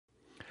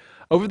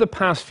Over the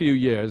past few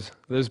years,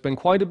 there's been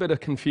quite a bit of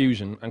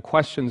confusion and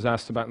questions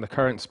asked about the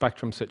current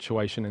spectrum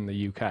situation in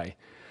the UK.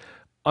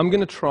 I'm going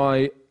to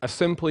try as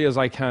simply as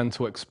I can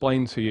to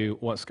explain to you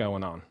what's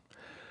going on.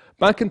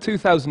 Back in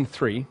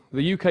 2003,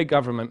 the UK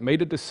government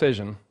made a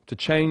decision to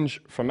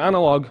change from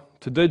analogue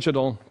to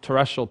digital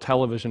terrestrial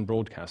television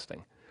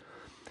broadcasting.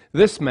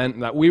 This meant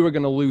that we were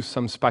going to lose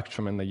some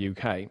spectrum in the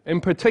UK. In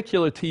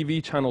particular,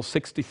 TV channels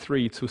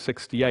 63 to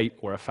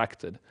 68 were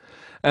affected.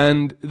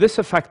 And this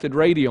affected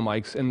radio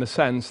mics in the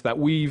sense that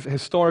we've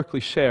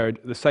historically shared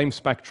the same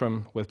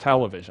spectrum with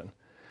television.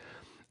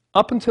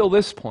 Up until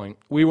this point,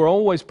 we were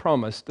always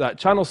promised that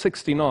Channel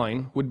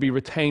 69 would be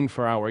retained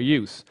for our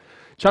use.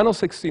 Channel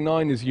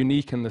 69 is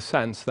unique in the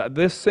sense that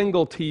this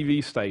single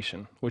TV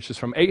station, which is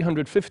from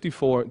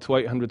 854 to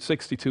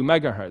 862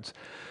 megahertz,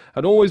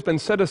 had always been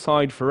set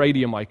aside for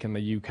radio mic in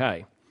the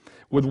UK.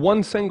 With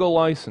one single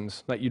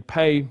license that you'd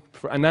pay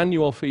for an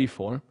annual fee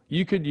for,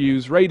 you could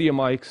use radio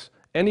mics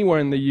anywhere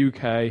in the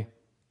UK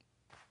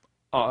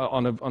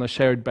on a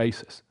shared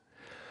basis.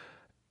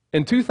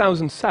 In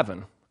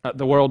 2007, at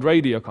the World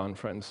Radio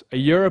Conference, a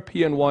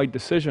European-wide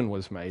decision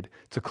was made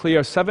to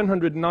clear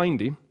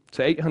 790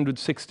 to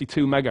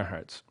 862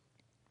 megahertz.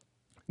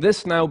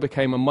 This now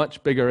became a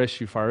much bigger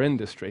issue for our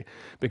industry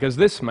because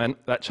this meant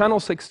that Channel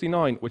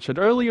 69, which had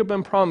earlier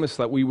been promised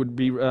that we would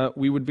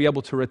be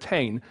able to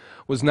retain,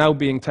 was now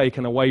being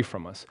taken away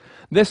from us.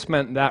 This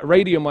meant that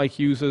radio mic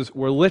users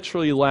were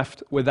literally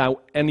left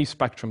without any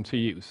spectrum to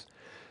use.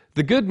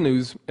 The good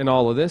news in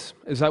all of this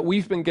is that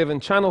we've been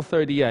given Channel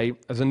 38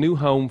 as a new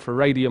home for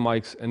radio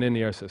mics and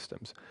in-ear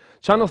systems.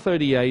 Channel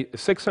 38 is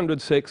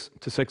 606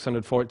 to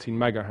 614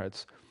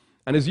 megahertz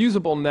and is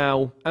usable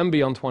now and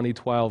beyond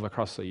 2012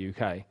 across the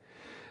UK.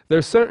 There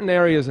are certain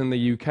areas in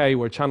the UK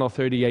where Channel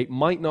 38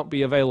 might not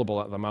be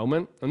available at the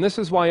moment, and this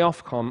is why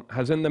Ofcom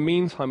has in the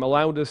meantime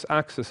allowed us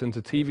access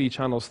into TV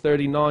channels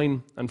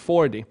 39 and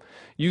 40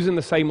 using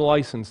the same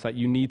license that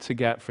you need to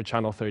get for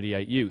Channel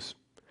 38 use.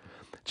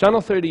 Channel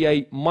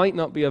 38 might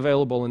not be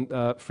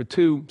available for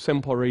two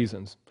simple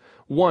reasons.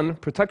 One,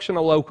 protection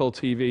of local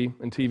TV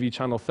and TV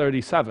channel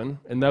 37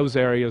 in those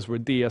areas where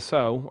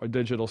DSO, or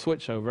digital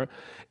switchover,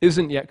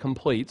 isn't yet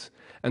complete.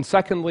 And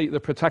secondly, the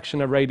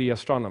protection of Radio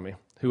Astronomy,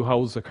 who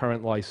holds the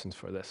current license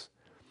for this.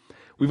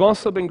 We've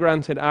also been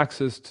granted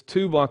access to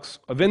 2 blocks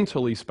of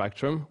interleaf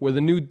spectrum where the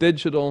new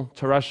digital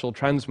terrestrial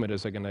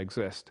transmitters are going to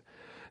exist.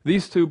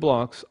 These 2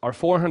 blocks are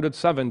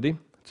 470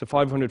 to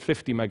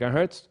 550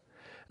 megahertz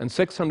and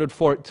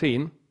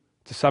 614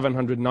 to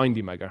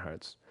 790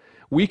 megahertz.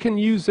 We can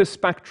use this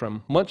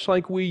spectrum much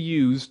like we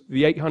used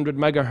the 800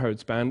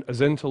 megahertz band as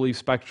interleaf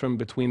spectrum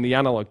between the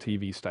analog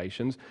TV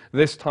stations.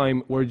 This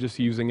time we're just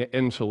using it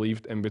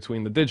interleaved in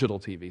between the digital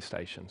TV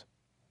stations.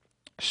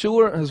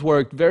 Shure has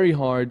worked very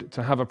hard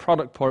to have a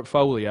product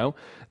portfolio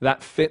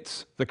that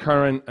fits the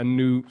current and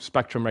new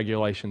spectrum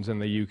regulations in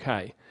the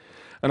UK.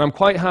 And I'm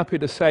quite happy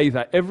to say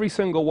that every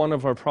single one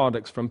of our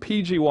products, from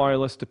PG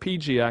Wireless to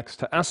PGX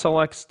to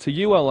SLX to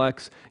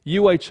ULX,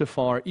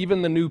 UHFR,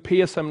 even the new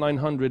PSM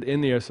 900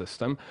 in-ear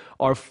system,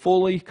 are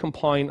fully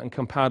compliant and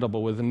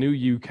compatible with the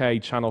new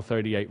UK Channel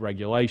 38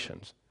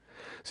 regulations.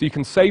 So you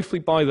can safely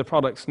buy the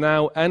products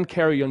now and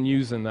carry on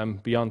using them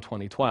beyond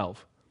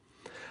 2012.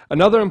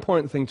 Another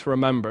important thing to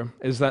remember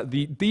is that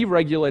the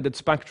deregulated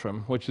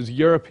spectrum, which is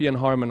European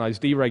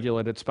harmonized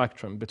deregulated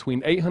spectrum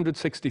between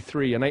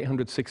 863 and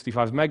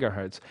 865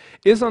 megahertz,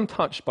 is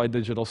untouched by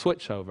digital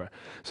switchover.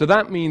 So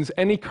that means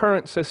any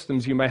current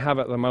systems you may have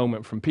at the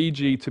moment from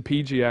PG to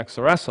PGX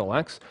or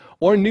SLX,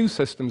 or new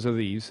systems of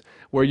these,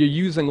 where you're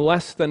using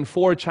less than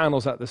 4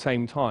 channels at the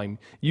same time,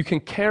 you can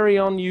carry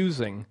on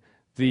using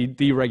the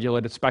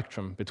deregulated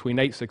spectrum between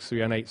 863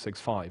 and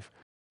 865.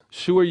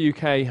 Shure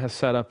UK has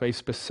set up a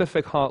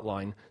specific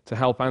hotline to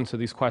help answer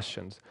these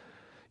questions.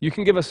 You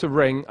can give us a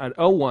ring at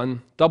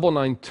 01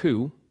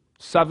 992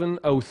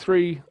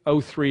 703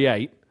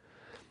 038,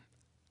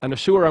 and a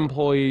Shure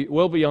employee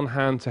will be on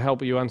hand to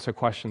help you answer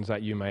questions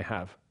that you may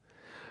have.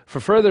 For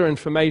further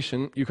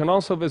information, you can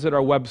also visit our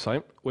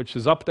website, which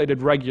is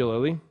updated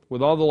regularly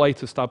with all the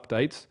latest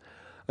updates.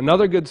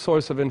 Another good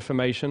source of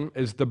information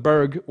is the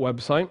Berg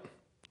website.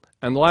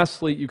 And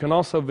lastly, you can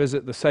also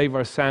visit the Save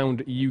Our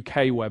Sound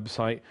UK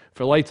website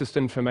for latest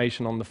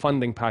information on the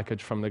funding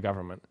package from the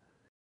government.